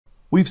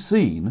We've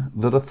seen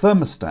that a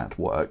thermostat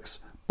works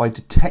by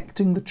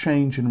detecting the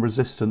change in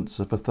resistance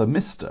of a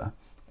thermistor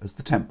as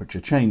the temperature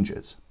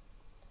changes.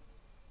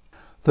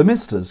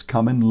 Thermistors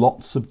come in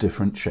lots of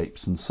different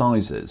shapes and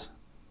sizes,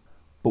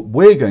 but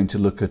we're going to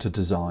look at a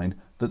design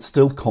that's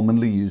still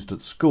commonly used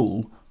at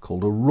school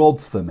called a rod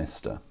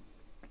thermistor.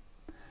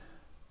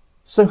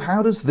 So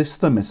how does this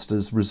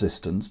thermistor's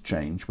resistance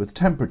change with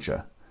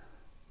temperature?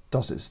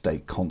 Does it stay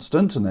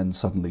constant and then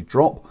suddenly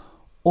drop,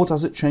 or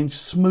does it change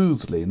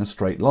smoothly in a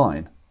straight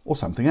line, or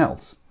something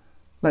else?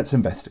 Let's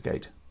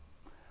investigate.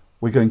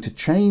 We're going to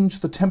change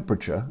the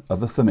temperature of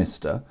the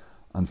thermistor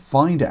and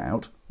find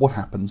out what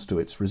happens to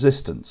its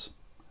resistance.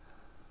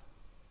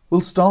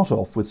 We'll start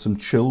off with some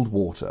chilled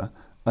water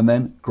and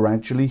then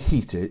gradually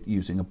heat it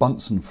using a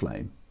Bunsen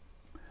flame.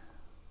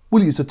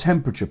 We'll use a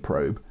temperature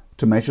probe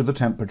to measure the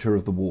temperature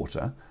of the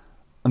water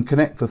and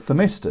connect the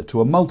thermistor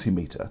to a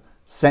multimeter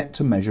set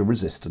to measure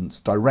resistance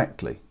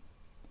directly.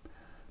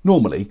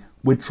 Normally,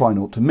 we'd try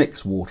not to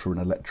mix water and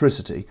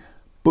electricity,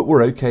 but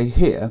we're okay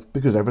here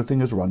because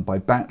everything is run by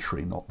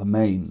battery, not the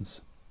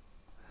mains.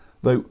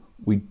 Though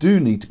we do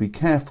need to be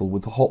careful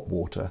with the hot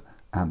water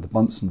and the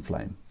Bunsen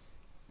flame.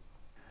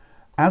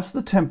 As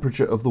the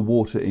temperature of the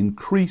water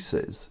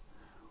increases,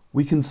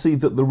 we can see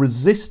that the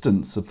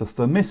resistance of the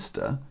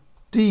thermistor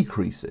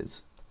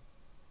decreases.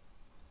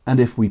 And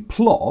if we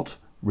plot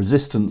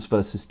resistance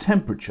versus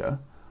temperature,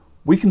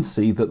 we can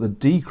see that the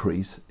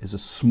decrease is a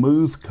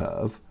smooth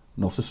curve,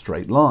 not a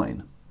straight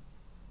line.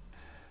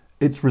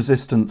 Its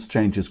resistance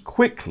changes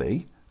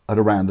quickly at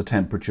around the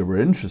temperature we're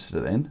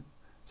interested in,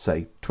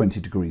 say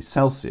 20 degrees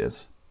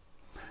Celsius.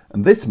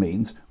 And this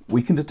means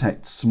we can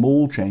detect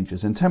small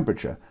changes in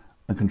temperature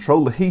and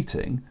control the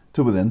heating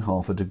to within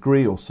half a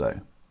degree or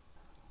so.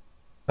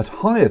 At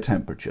higher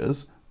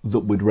temperatures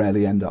that we'd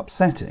rarely end up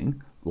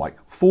setting, like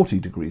 40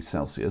 degrees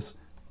Celsius,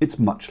 it's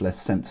much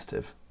less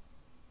sensitive.